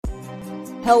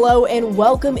Hello and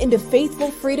welcome into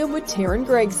Faithful Freedom with Taryn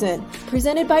Gregson,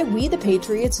 presented by We the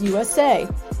Patriots USA.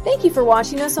 Thank you for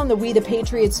watching us on the We the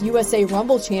Patriots USA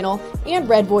Rumble channel and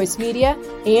Red Voice Media,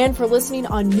 and for listening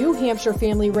on New Hampshire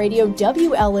Family Radio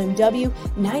WLMW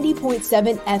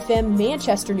 90.7 FM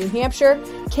Manchester, New Hampshire,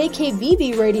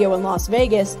 KKVV Radio in Las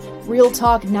Vegas, Real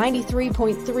Talk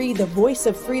 93.3 The Voice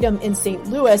of Freedom in St.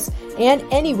 Louis, and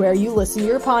anywhere you listen to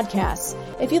your podcasts.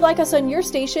 If you'd like us on your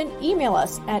station, email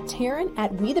us at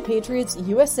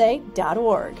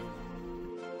Taryn@WeThePatriotsUSA.org.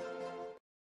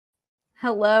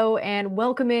 Hello and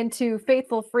welcome into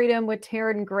Faithful Freedom with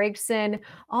Taryn Gregson.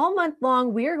 All month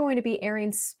long, we are going to be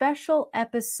airing special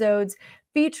episodes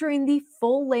featuring the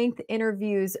full-length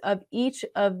interviews of each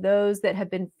of those that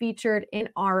have been featured in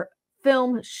our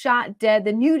film Shot Dead,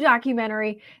 the new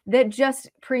documentary that just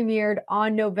premiered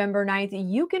on November 9th.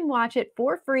 You can watch it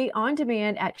for free on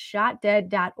demand at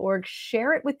shotdead.org.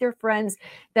 Share it with your friends.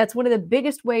 That's one of the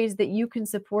biggest ways that you can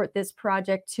support this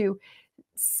project to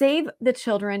save the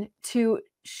children, to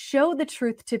show the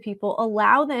truth to people,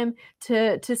 allow them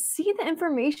to see the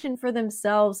information for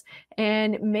themselves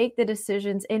and make the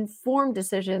decisions, informed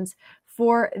decisions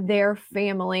for their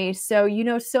family. So,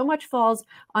 so much falls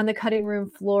on the cutting room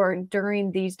floor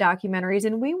during these documentaries,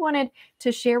 and we wanted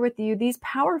to share with you these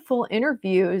powerful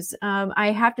interviews.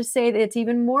 I have to say that it's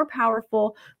even more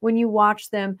powerful when you watch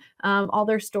them, all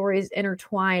their stories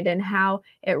intertwined and how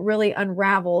it really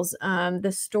unravels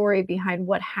the story behind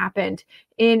what happened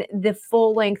in the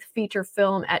full-length feature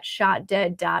film at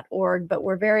shotdead.org. But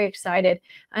we're very excited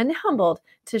and humbled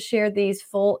to share these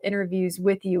full interviews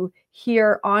with you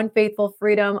here on Faithful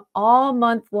Freedom all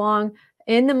month long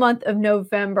in the month of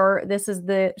November. This is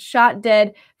the Shot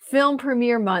Dead film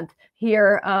premiere month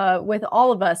here with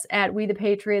all of us at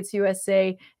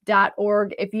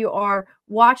WeThePatriotsUSA.org. If you are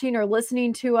watching or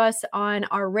listening to us on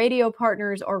our radio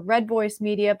partners or Red Voice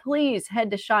Media, please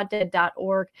head to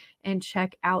shotdead.org and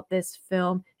check out this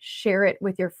film. Share it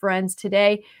with your friends.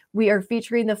 Today, we are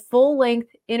featuring the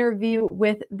full-length interview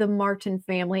with the Martin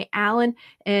family, Alan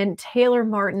and Taylor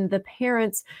Martin, the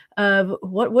parents of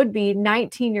what would be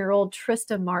 19-year-old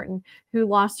Trista Martin, who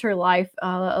lost her life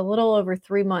a little over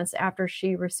 3 months after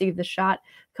she received the shot.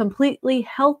 Completely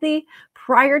healthy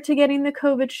prior to getting the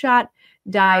COVID shot,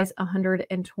 dies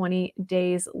 120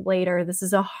 days later. This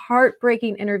is a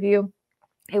heartbreaking interview.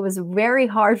 It was very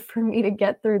hard for me to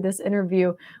get through this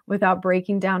interview without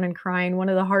breaking down and crying. One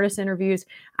of the hardest interviews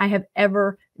I have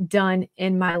ever done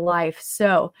in my life.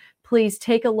 So please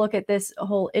take a look at this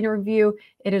whole interview.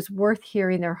 It is worth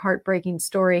hearing their heartbreaking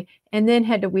story. And then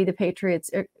head to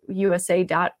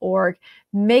WeThePatriotsUSA.org.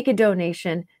 Make a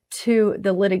donation to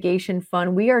the litigation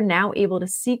fund. We are now able to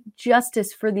seek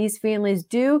justice for these families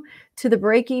due to the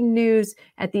breaking news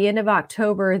at the end of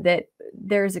October that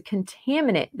there's a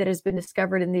contaminant that has been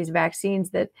discovered in these vaccines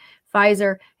that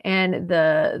Pfizer and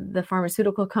the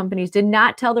pharmaceutical companies did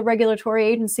not tell the regulatory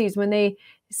agencies when they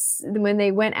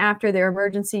went after their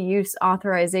emergency use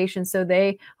authorization. So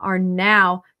they are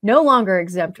now no longer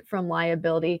exempt from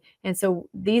liability. And so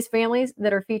these families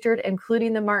that are featured,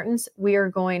 including the Martins, we are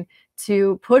going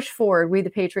to push forward. We the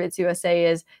Patriots USA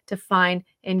is to find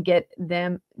and get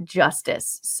them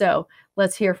justice. So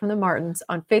let's hear from the Martins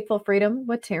on Faithful Freedom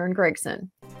with Taryn Gregson.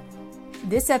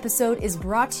 This episode is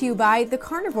brought to you by The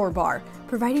Carnivore Bar,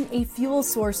 providing a fuel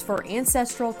source for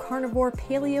ancestral carnivore,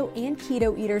 paleo, and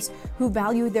keto eaters who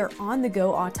value their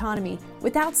on-the-go autonomy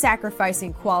without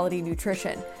sacrificing quality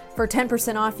nutrition. For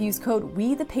 10% off, use code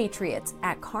WeThePatriots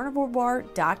at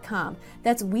carnivorebar.com.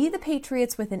 That's We the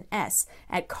Patriots with an S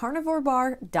at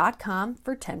carnivorebar.com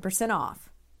for 10% off.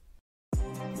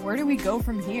 Where do we go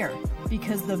from here?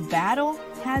 Because the battle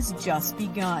has just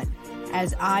begun.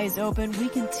 As eyes open, we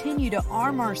continue to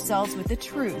arm ourselves with the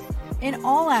truth in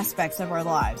all aspects of our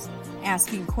lives,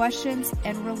 asking questions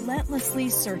and relentlessly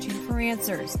searching for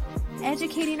answers,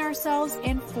 educating ourselves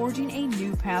and forging a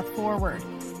new path forward.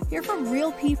 Hear from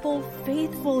real people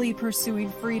faithfully pursuing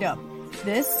freedom.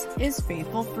 This is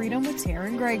Faithful Freedom with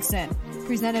Taryn Gregson,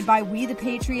 presented by We the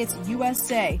Patriots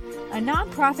USA, a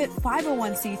nonprofit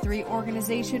 501c3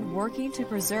 organization working to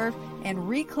preserve and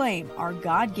reclaim our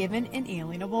God-given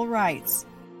inalienable rights.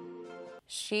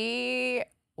 She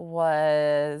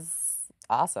was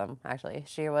awesome, actually.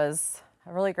 She was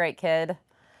a really great kid.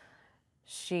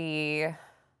 She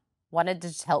wanted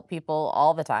to help people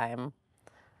all the time.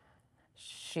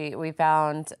 We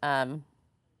found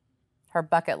her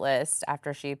bucket list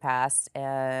after she passed,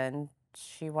 and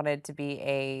she wanted to be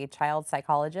a child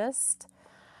psychologist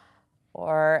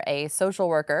or a social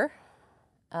worker.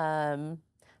 So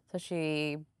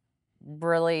she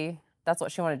really, that's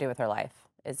what she wanted to do with her life,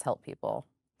 is help people.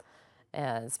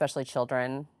 and especially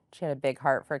children. She had a big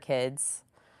heart for kids.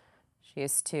 She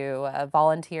used to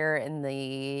volunteer in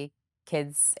the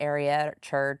kids area at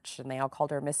church, and they all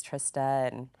called her Miss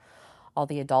Trista, and all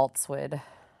the adults would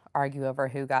argue over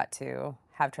who got to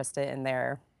have Trista in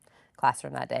their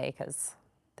classroom that day because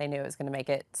they knew it was going to make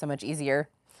it so much easier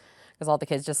because all the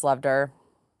kids just loved her.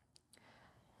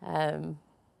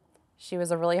 She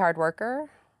was a really hard worker.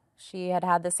 She had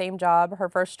had the same job, her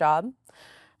first job,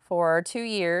 for 2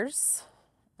 years.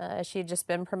 She had just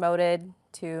been promoted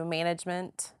to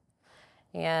management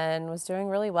and was doing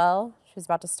really well. She was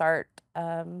about to start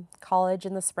college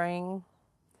in the spring.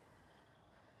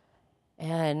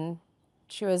 And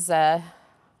she was a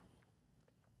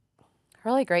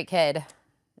really great kid.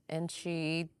 And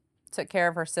she took care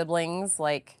of her siblings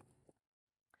like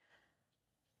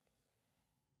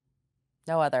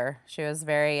no other. She was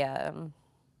very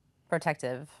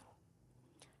protective.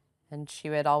 And she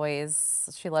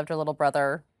loved her little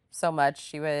brother so much,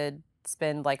 she would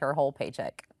spend like her whole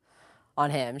paycheck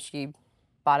on him. She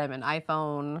bought him an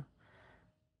iPhone.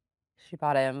 She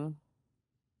bought him,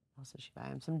 what else did she buy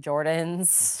him? Some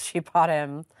Jordans.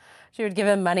 She would give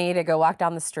him money to go walk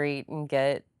down the street and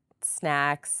get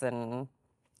snacks. And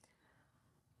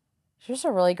she was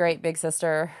a really great big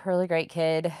sister, really great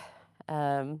kid.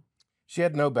 She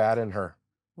had no bad in her.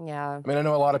 Yeah. I mean, I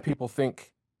know a lot of people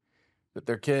think that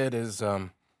their kid is, the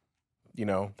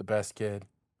best kid.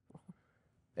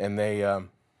 And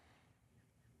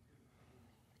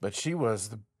but she was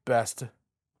the best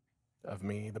of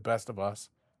me, the best of us.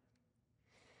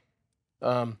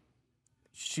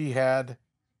 She had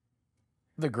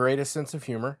the greatest sense of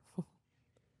humor.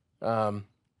 I'm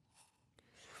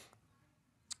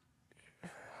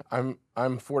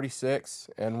 46,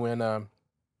 and when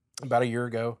about a year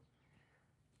ago,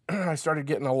 I started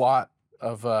getting a lot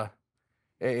of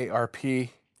AARP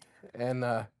and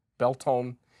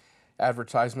Beltone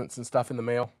advertisements and stuff in the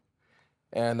mail,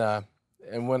 and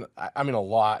when I mean a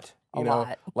lot,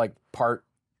 like Part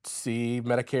C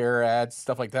Medicare ads,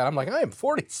 stuff like that. I'm like, I am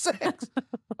 46.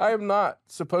 I am not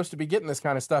supposed to be getting this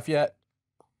kind of stuff yet.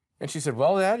 And she said,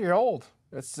 "Well, Dad, you're old.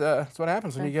 That's what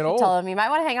happens when you get old." Tell him you might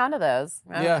want to hang on to those.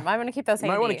 Yeah, might want to keep those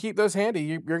handy. You might want to keep those handy.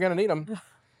 You're going to need them.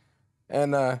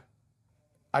 And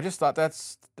I just thought that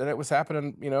it was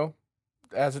happening,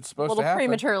 as it's supposed to happen. A little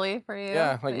prematurely for you.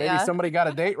 Yeah, like maybe somebody got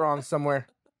a date wrong somewhere.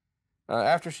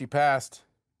 After she passed,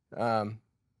 it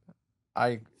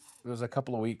was a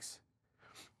couple of weeks,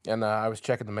 and I was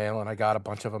checking the mail, and I got a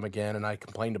bunch of them again, and I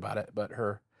complained about it. But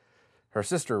her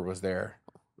sister was there,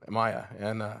 Maya,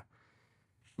 and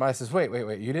Maya says, "Wait,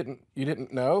 you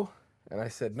didn't know?" And I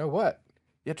said, "No, what?"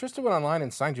 "Yeah, Trista went online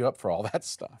and signed you up for all that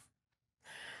stuff."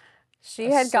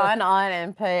 She had gone on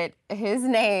and put his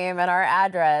name and our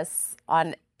address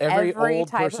on every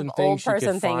type of old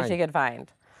person thing she could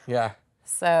find. Yeah.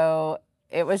 So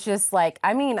it was just like,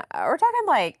 I mean, we're talking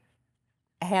like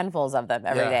handfuls of them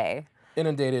every day.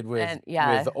 Inundated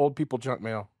with old people junk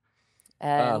mail.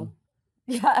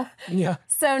 Yeah.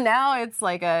 So now it's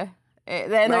like and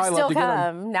they still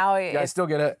come. Now I still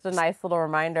get it. It's a nice little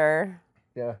reminder.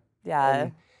 Yeah.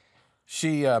 Yeah.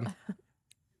 She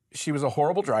was a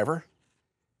horrible driver.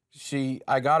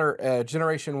 I got her a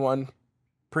Generation 1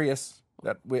 Prius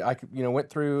that I went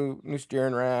through new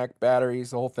steering rack,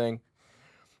 batteries, the whole thing.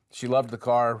 She loved the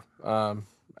car.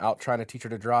 Out trying to teach her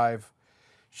to drive.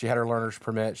 She had her learner's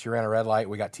permit. She ran a red light.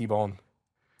 We got T-boned.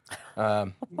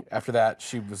 After that,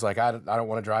 she was like, I don't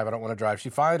want to drive. She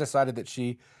finally decided that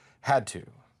she had to.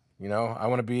 I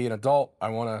want to be an adult. I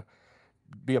want to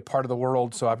be a part of the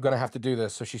world, so I'm going to have to do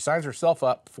this. So she signs herself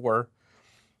up for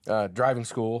driving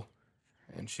school,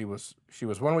 and she was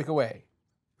 1 week away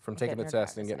from taking the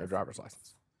test and getting her driver's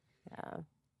license.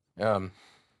 Yeah.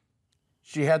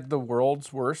 She had the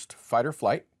world's worst fight or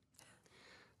flight.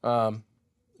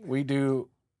 We do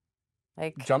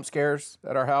jump scares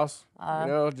at our house,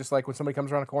 just like when somebody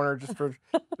comes around a corner, just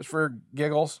for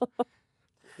giggles.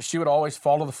 She would always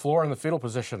fall to the floor in the fetal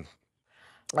position.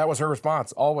 That was her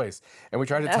response, always. And we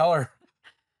tried to tell her,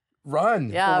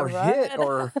 run hit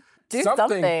or do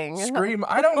something. Scream,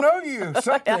 "I don't know you,"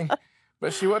 something.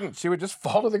 But she wouldn't. She would just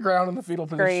fall to the ground in the fetal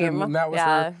position. And that was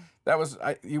her. That was,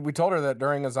 we told her that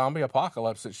during a zombie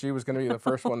apocalypse that she was going to be the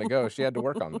first one to go. She had to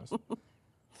work on this.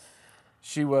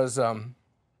 She was,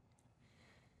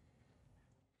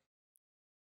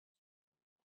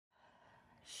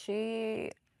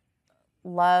 she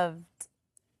loved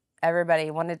everybody,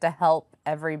 wanted to help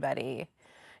everybody.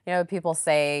 People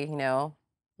say,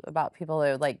 about people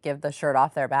who like give the shirt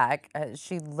off their back.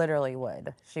 She literally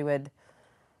would. She would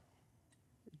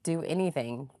do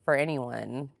anything for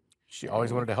anyone. She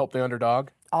always wanted to help the underdog.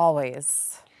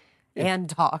 Always. Yeah. and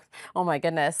dogs. Oh my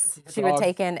goodness. She would Dogs.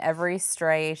 take in every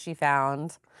stray she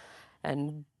found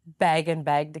and beg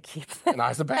to keep them. And I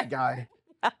was a bad guy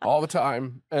all the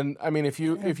time. And I mean, if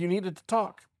you needed to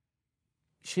talk,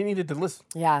 she needed to listen.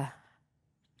 Yeah.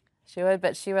 She would,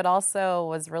 but she would also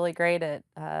was really great at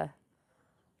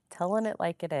telling it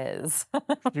like it is.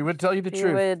 She would tell you the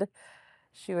truth.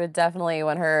 She would definitely,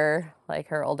 when her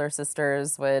older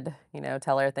sisters would,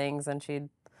 tell her things, and she'd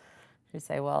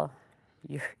say, "Well,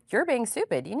 you're being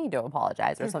stupid. You need to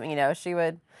apologize," or something. She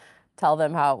would tell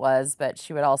them how it was, but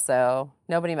she would also,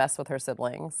 nobody messed with her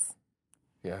siblings.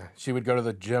 Yeah, she would go to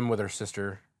the gym with her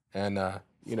sister, and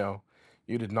you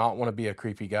did not want to be a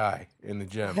creepy guy in the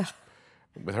gym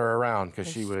with her around, because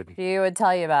she would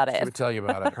tell you about she it. would tell you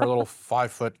about it. Her little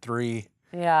 5'3",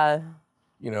 Yeah.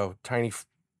 tiny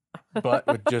butt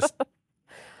would just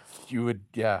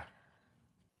yeah.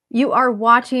 You are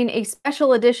watching a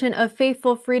special edition of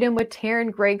Faithful Freedom with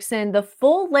Taryn Gregson, the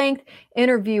full-length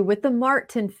interview with the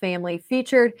Martin family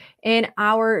featured in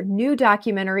our new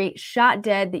documentary, Shot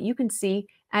Dead, that you can see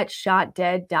at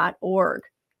shotdead.org.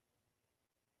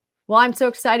 Well, I'm so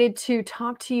excited to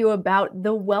talk to you about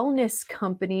the Wellness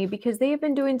Company because they have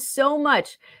been doing so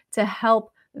much to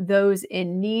help those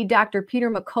in need. Dr.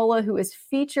 Peter McCullough, who is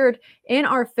featured in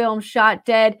our film Shot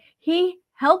Dead, he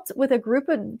helped with a group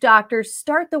of doctors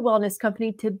start the Wellness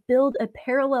Company to build a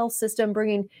parallel system,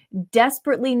 bringing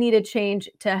desperately needed change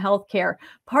to healthcare.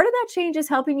 Part of that change is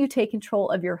helping you take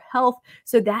control of your health.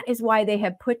 So that is why they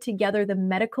have put together the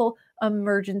Medical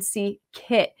Emergency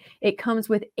Kit. It comes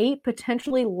with 8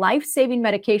 potentially life-saving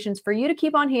medications for you to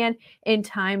keep on hand in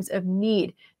times of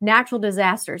need. Natural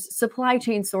disasters, supply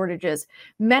chain shortages,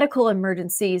 medical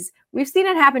emergencies. We've seen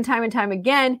it happen time and time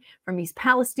again, from East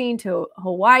Palestine to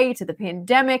Hawaii to the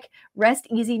pandemic. Rest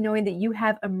easy knowing that you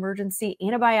have emergency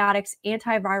antibiotics,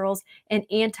 antivirals, and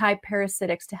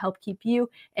antiparasitics to help keep you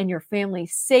and your family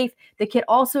safe. The kit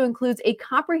also includes a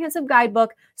comprehensive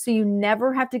guidebook so you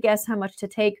never have to guess how much to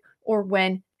take or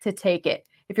when to take it.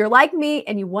 If you're like me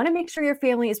and you want to make sure your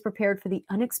family is prepared for the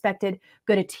unexpected,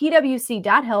 go to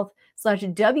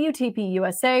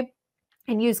twc.health/WTPUSA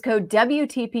and use code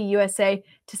WTPUSA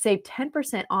to save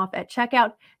 10% off at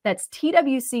checkout. That's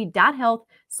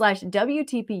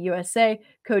twc.health/WTPUSA,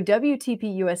 code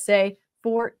WTPUSA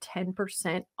for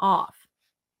 10% off.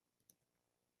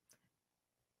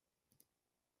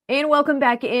 And welcome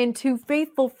back into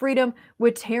Faithful Freedom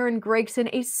with Taryn Gregson,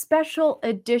 a special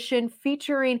edition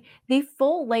featuring the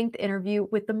full-length interview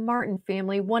with the Martin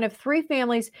family, one of 3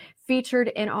 families featured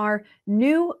in our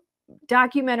new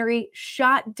documentary,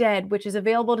 Shot Dead, which is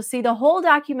available to see the whole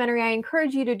documentary. I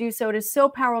encourage you to do so. It is so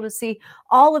powerful to see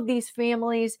all of these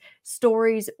families'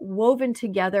 stories woven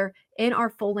together in our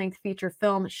full-length feature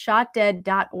film,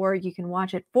 shotdead.org. You can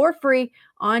watch it for free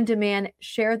on demand.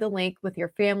 Share the link with your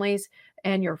families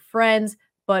and your friends.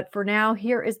 But for now,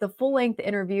 here is the full-length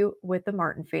interview with the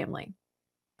Martin family.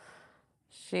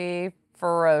 She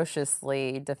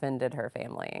ferociously defended her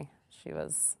family. She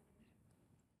was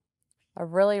a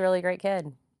really, really great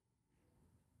kid.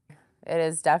 It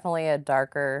is definitely a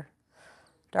darker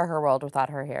world without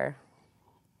her here.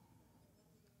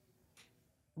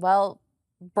 Well,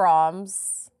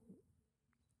 Brahms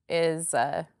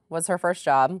was her first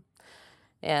job,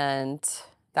 and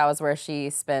that was where she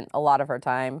spent a lot of her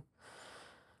time.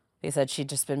 They said she'd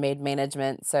just been made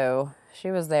management, so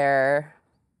she was there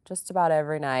just about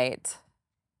every night,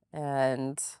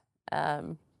 and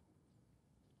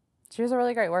she was a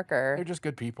really great worker. They're just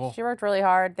good people. She worked really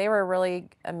hard. They were really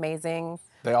amazing.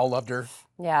 They all loved her.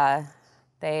 Yeah.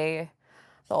 The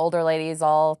older ladies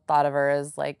all thought of her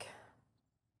as like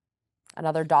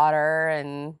another daughter,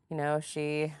 and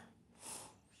she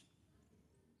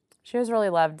was really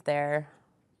loved there.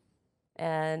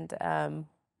 And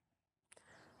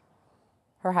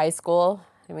her high school,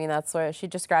 that's where she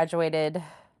just graduated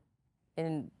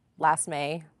in last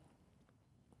May.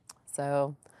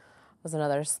 So it was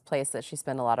another place that she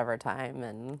spent a lot of her time,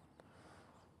 and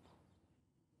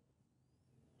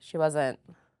she wasn't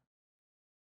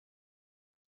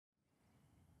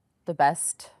the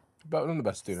best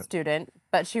student,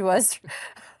 but she was.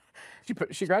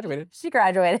 She graduated. She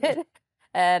graduated,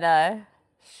 and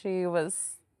she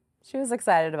was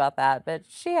excited about that. But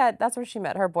that's where she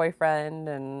met her boyfriend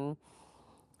and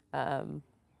all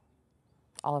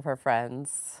of her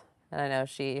friends, and I know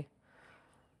she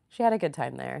had a good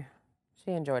time there.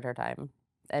 She enjoyed her time,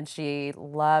 and she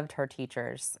loved her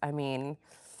teachers.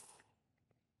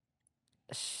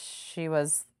 She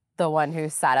was the one who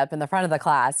sat up in the front of the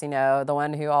class, the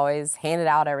one who always handed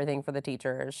out everything for the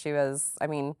teachers. She was,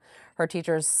 her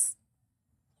teachers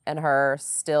and her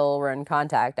still were in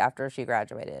contact after she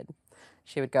graduated.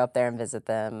 she would go up there and visit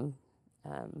them.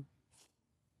 Um,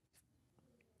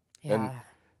 yeah. And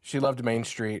she loved Main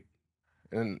Street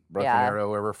in Broken Yeah. Arrow,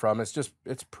 where we're from. It's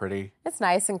pretty. It's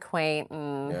nice and quaint,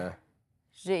 and Yeah.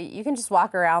 you can just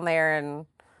walk around there and,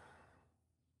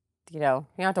 you don't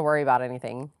have to worry about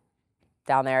anything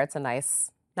down there. It's a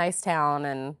nice town,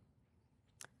 and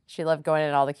she loved going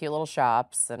in all the cute little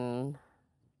shops and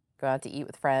going out to eat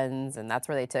with friends, and that's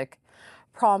where they took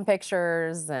prom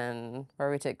pictures and where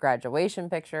we took graduation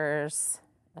pictures.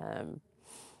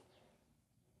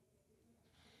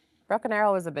 Broken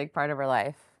Arrow was a big part of her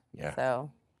life. Yeah.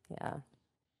 So, yeah.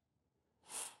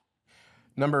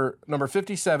 Number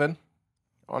 57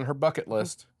 on her bucket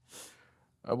list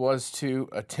was to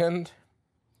attend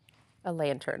A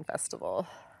lantern festival.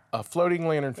 a floating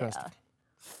lantern festival.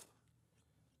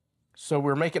 So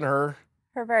we're making her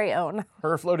Her very own.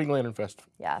 her floating lantern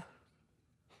festival. Yeah.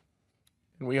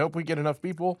 And we hope we get enough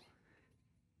people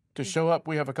to show up.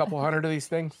 We have a couple hundred of these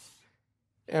things,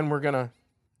 and we're gonna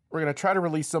try to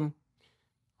release them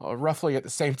roughly at the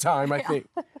same time, I think.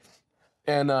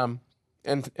 And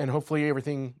hopefully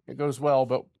everything goes well.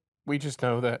 But we just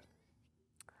know that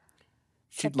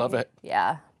she'd love it.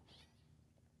 Yeah.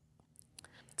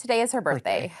 Today is her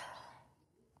birthday.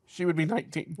 She would be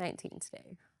 19. 19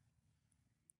 today.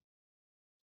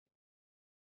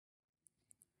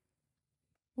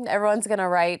 Everyone's gonna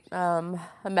write a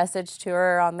message to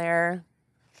her on their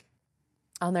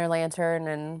lantern,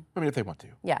 and I mean, if they want to.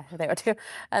 yeah, if they want to,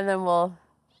 and then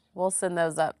we'll send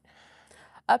those up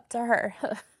to her.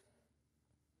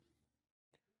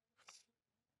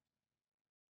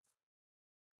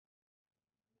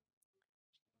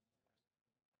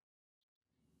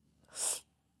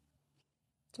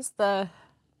 Just the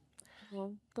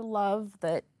love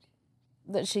that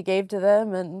she gave to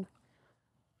them, and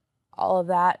all of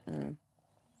that, and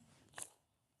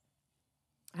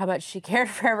how much she cared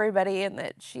for everybody, and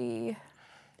that she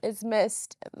is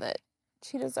missed, and that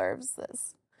she deserves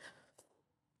this.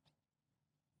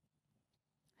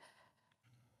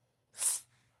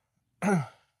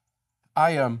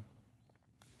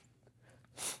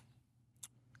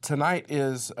 Tonight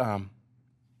is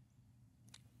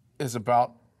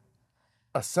about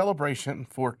a celebration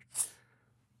for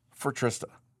Trista.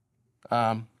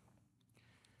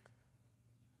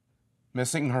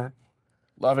 Missing her,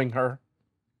 loving her.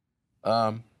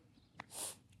 But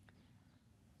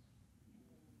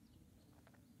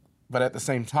at the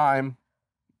same time,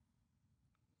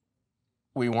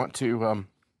 we want to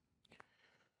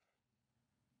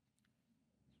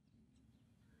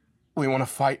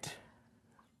fight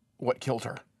what killed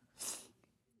her.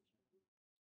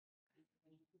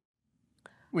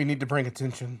 We need to bring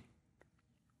attention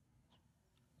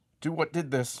to what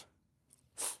did this.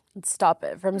 And stop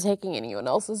it from taking anyone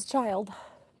else's child.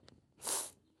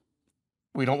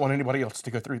 We don't want anybody else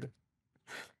to go through this.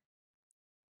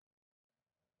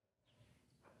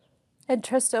 And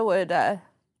Trista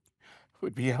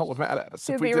Would be hella mad at us.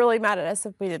 she would be really mad at us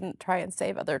if we didn't try and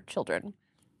save other children.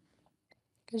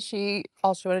 Because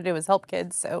all she wanted to do was help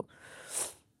kids, so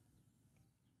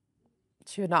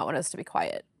she would not want us to be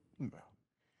quiet.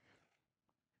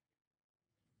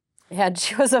 And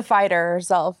she was a fighter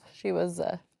herself. She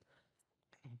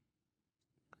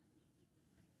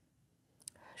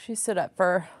stood up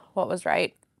for what was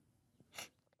right.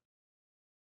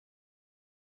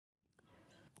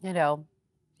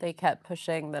 They kept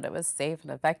pushing that it was safe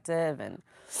and effective, and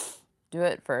do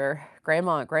it for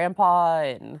grandma and grandpa,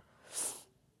 and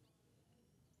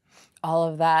all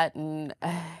of that. And,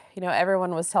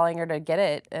 everyone was telling her to get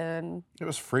it. And it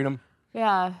was freedom.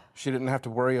 yeah. She didn't have to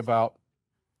worry about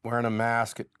wearing a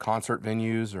mask at concert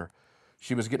venues, or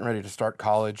she was getting ready to start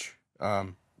college,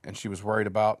 and she was worried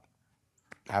about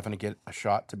having to get a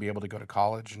shot to be able to go to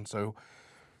college. And so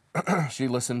she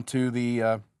listened to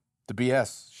the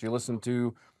BS. She listened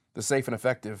to the safe and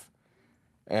effective.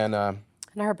 And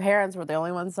her parents were the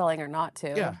only ones telling her not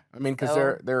to. Yeah, I mean,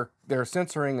 because they're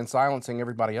censoring and silencing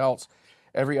everybody else,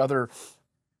 every other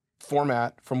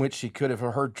format from which she could have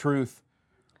heard truth.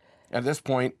 At this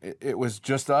point, it was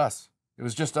just us. It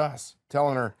was just us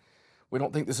telling her, we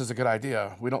don't think this is a good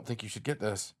idea. We don't think you should get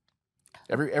this.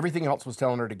 Everything else was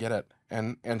telling her to get it.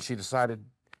 And she decided,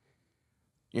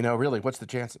 really, what's the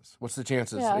chances? What's the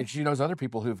chances? Yeah. And she knows other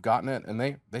people who've gotten it, and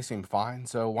they seem fine,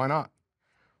 so why not?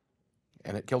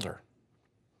 And it killed her.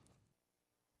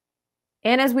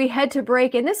 And as we head to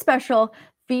break in this special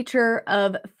feature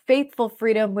of Faithful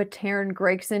Freedom with Taryn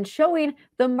Gregson, showing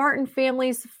the Martin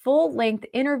family's full-length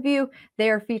interview, they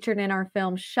are featured in our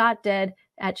film Shot Dead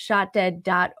at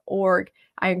shotdead.org.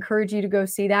 I encourage you to go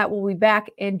see that. We'll be back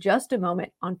in just a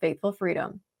moment on Faithful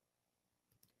Freedom.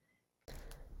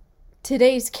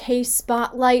 Today's case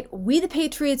spotlight, We the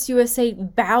Patriots USA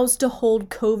vows to hold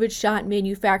COVID shot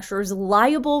manufacturers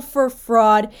liable for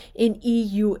fraud in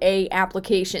EUA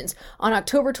applications. On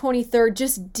October 23rd,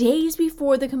 just days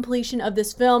before the completion of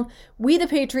this film, We the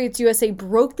Patriots USA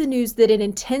broke the news that it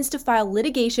intends to file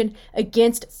litigation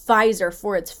against Pfizer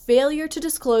for its failure to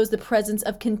disclose the presence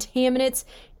of contaminants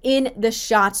in the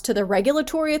shots to the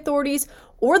regulatory authorities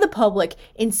or the public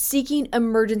in seeking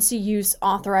emergency use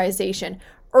authorization.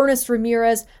 Ernest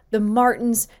Ramirez, the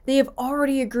Martins, they have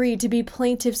already agreed to be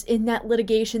plaintiffs in that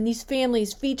litigation. These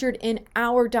families featured in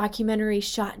our documentary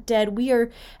Shot Dead. We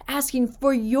are asking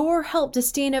for your help to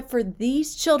stand up for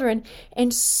these children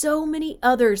and so many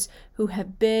others who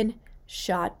have been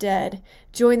shot dead.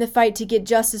 Join the fight to get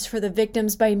justice for the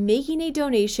victims by making a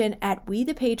donation at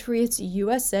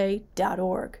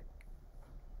wethepatriotsusa.org.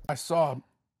 I saw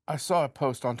a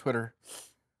post on Twitter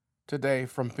today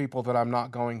from people that I'm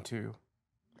not going to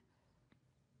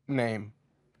name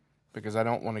because I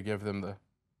don't want to give them the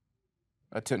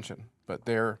attention, but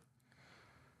they're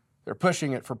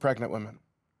pushing it for pregnant women.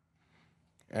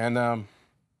 And the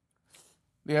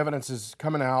evidence is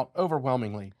coming out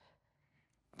overwhelmingly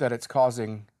that it's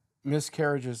causing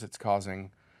miscarriages, it's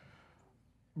causing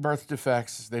birth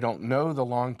defects. They don't know the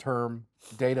long-term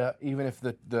data. Even if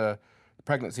the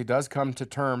pregnancy does come to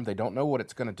term, they don't know what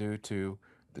it's going to do to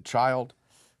the child,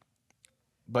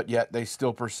 but yet they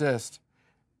still persist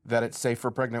that it's safe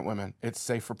for pregnant women. It's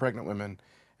safe for pregnant women.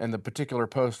 And the particular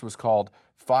post was called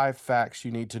 5 Facts You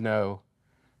Need to Know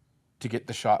to Get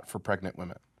the Shot for Pregnant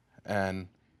Women. And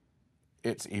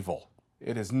it's evil.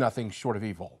 It is nothing short of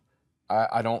evil.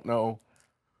 I don't know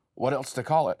what else to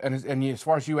call it. And as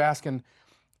far as you asking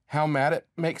how mad it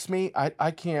makes me, I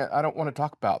don't want to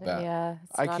talk about that. Yeah,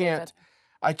 it's I not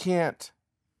can't.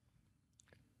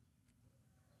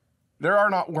 There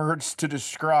are not words to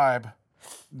describe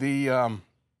the,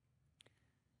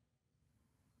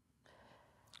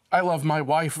 I love my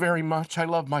wife very much. I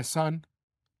love my son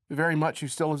very much, who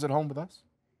still lives at home with us.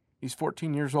 He's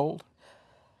 14 years old.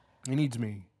 He needs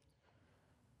me.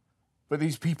 But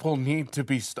these people need to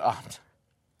be stopped.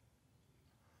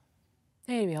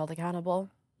 They need to be held accountable.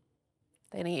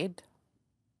 They need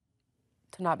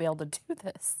to not be able to do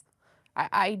this.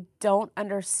 I don't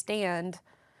understand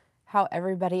how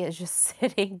everybody is just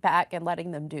sitting back and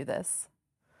letting them do this.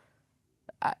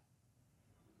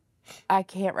 I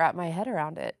can't wrap my head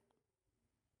around it.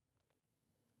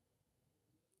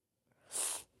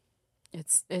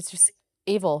 It's just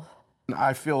evil.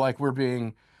 I feel like we're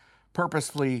being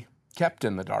purposefully kept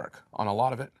in the dark on a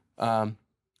lot of it.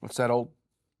 What's that old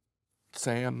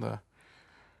saying?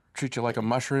 Treat you like a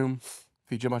mushroom,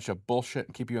 feed you a bunch of bullshit,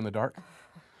 and keep you in the dark.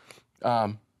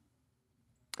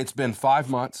 It's been 5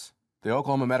 months. The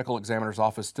Oklahoma Medical Examiner's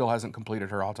Office still hasn't completed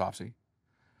her autopsy.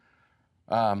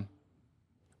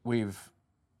 We've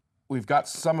got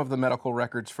some of the medical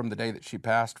records from the day that she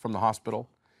passed from the hospital.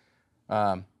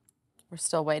 We're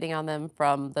still waiting on them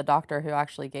from the doctor who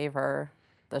actually gave her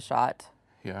the shot.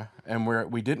 Yeah, and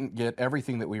we didn't get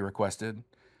everything that we requested.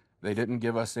 They didn't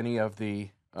give us any of the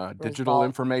digital Results,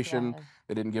 information. yeah.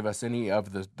 They didn't give us any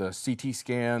of the CT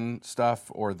scan stuff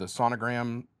or the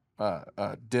sonogram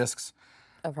discs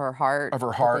Of her heart. of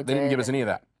her that heart. They didn't give did. us any of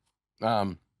that.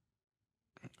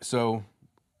 So,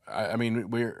 I mean,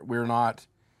 we're not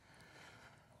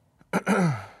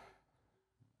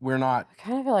we're not I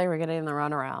kind of feel like we're getting the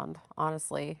runaround,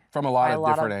 honestly, from a by lot a of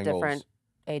lot different of angles. different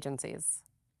agencies.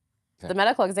 Okay. The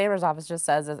medical examiner's office just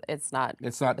says it's not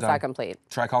It's not it's done. not complete.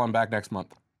 Try calling back next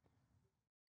month.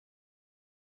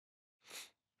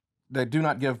 They do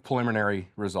not give preliminary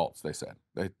results, they said.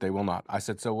 They will not. I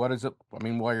said, so what is it? I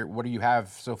mean, what do you have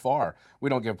so far?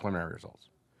 We don't give preliminary results.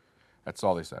 That's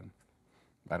all they said.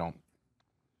 I don't.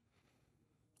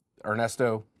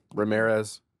 Ernesto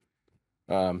Ramirez,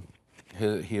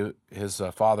 his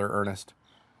father, Ernest.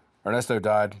 Ernesto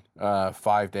died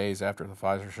 5 days after the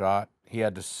Pfizer shot. He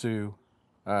had to sue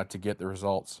to get the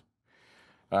results.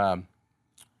 Dan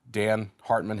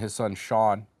Hartman, his son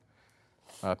Sean,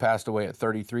 passed away at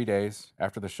 33 days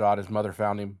after the shot. His mother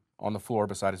found him on the floor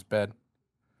beside his bed.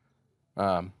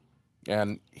 And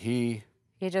he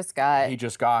just got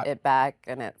it back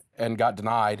and got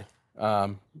denied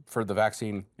for the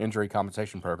vaccine injury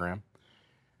compensation program.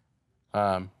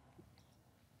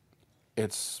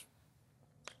 It's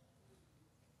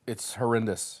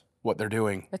horrendous what they're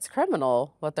doing. it's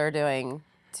criminal what they're doing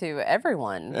to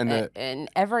everyone And in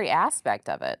every aspect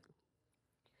of it.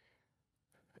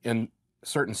 In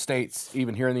certain states,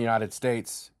 even here in the United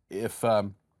States, if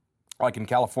like in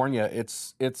California,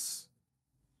 it's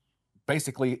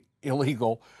basically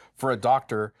illegal for a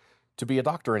doctor to be a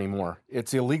doctor anymore.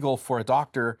 It's illegal for a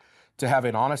doctor to have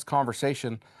an honest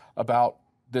conversation about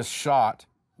this shot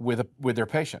with their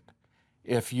patient.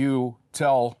 If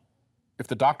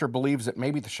the doctor believes that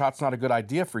maybe the shot's not a good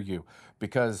idea for you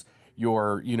because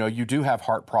you do have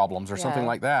heart problems or something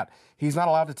like that, he's not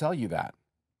allowed to tell you that.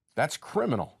 That's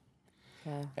criminal.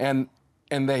 Yeah.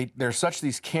 And there's such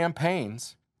these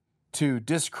campaigns to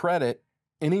discredit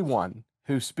anyone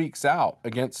who speaks out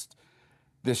against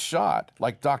this shot,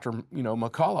 like Dr.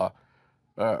 McCullough.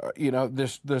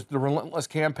 The relentless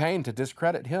campaign to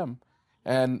discredit him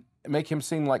and make him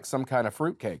seem like some kind of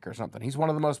fruitcake or something. He's one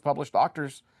of the most published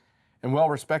doctors and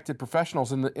well-respected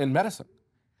professionals in medicine.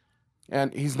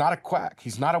 And he's not a quack.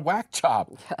 He's not a whack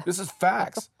job. This is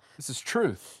facts. This is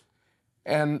truth.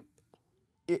 And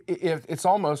it's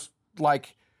almost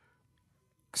like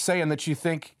saying that you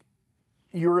think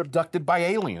you're abducted by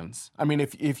aliens. I mean,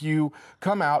 if you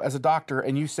come out as a doctor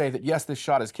and you say that, yes, this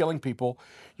shot is killing people,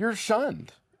 you're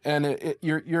shunned. And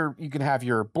you can have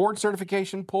your board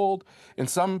certification pulled. In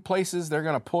some places, they're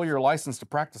going to pull your license to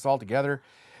practice altogether.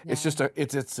 Yeah. It's just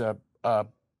a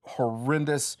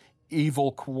horrendous,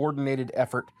 evil, coordinated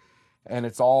effort, and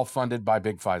it's all funded by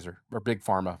Big Pfizer or Big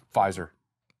Pharma, Pfizer.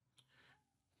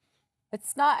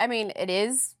 It's not. I mean, it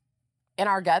is in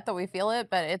our gut that we feel it,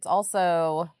 but it's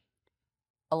also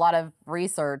a lot of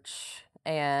research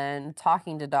and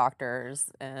talking to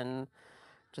doctors and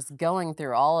just going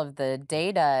through all of the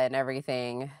data and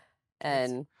everything.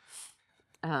 And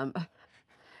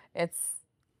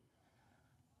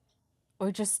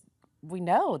we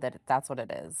know that that's what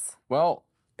it is. Well,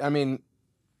 I mean,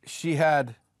 she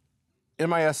had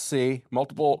MIS-C,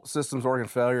 multiple systems organ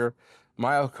failure,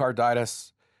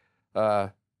 myocarditis,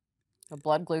 the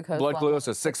blood glucose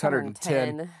is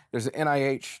 610. There's an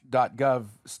NIH.gov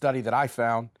study that I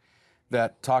found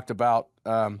that talked about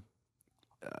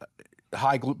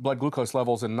high blood glucose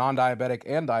levels in non-diabetic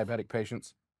and diabetic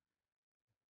patients.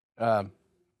 That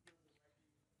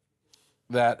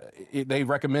they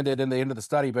recommended in the end of the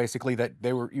study, basically, that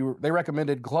they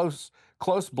recommended close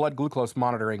blood glucose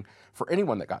monitoring for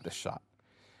anyone that got this shot.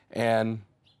 And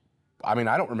I mean,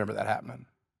 I don't remember that happening.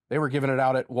 They were giving it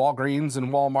out at Walgreens and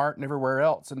Walmart and everywhere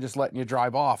else and just letting you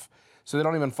drive off. So they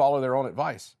don't even follow their own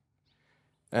advice.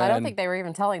 And I don't think they were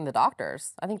even telling the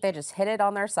doctors. I think they just hid it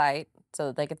on their site so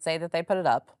that they could say that they put it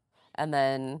up and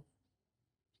then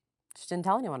just didn't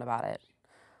tell anyone about it.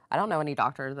 I don't know any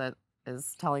doctor that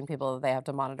is telling people that they have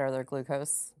to monitor their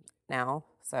glucose now.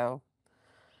 So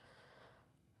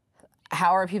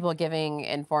how are people giving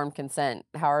informed consent?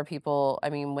 How are people, I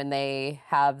mean, when they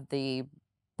have the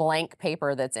blank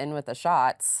paper that's in with the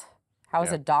shots, how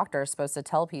is a doctor supposed to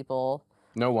tell people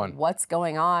what's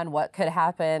going on, what could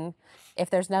happen, if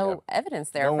there's no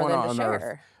evidence there for them to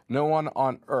share? No one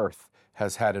on earth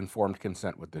has had informed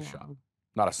consent with this shot.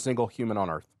 Not a single human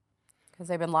on earth. Because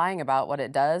they've been lying about what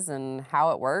it does and how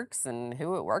it works and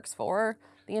who it works for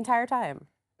the entire time.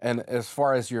 And as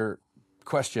far as your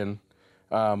question,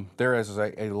 there is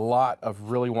a lot of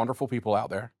really wonderful people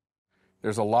out there.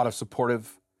 There's a lot of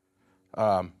supportive,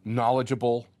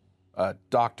 knowledgeable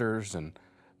doctors and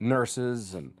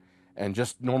nurses and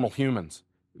just normal humans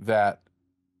that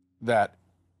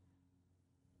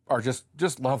are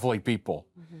just lovely people.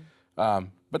 Mm-hmm.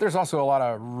 But there's also a lot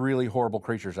of really horrible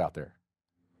creatures out there.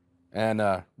 And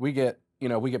we get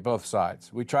both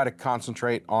sides. We try to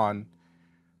concentrate on,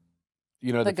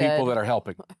 the people that are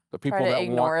helping, the people try to that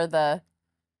ignore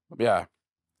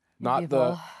not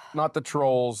the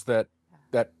trolls that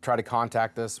try to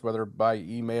contact us, whether by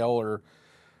email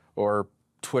or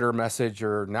Twitter message,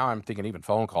 or now I'm thinking even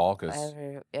phone call, because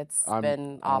it's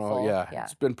been awful.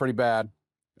 It's been pretty bad.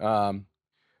 But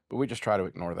we just try to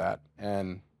ignore that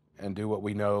and do what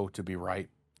we know to be right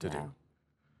to do. It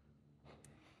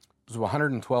was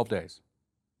 112 days.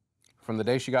 From the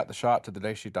day she got the shot to the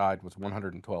day she died was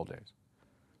 112 days.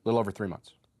 A little over 3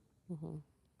 months. Mm-hmm.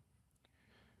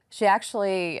 She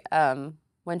actually,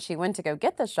 when she went to go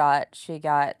get the shot, she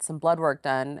got some blood work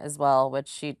done as well, which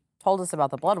she told us about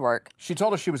the blood work. She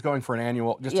told us she was going for an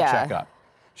annual, just a checkup.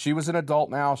 She was an adult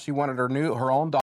now. She wanted her own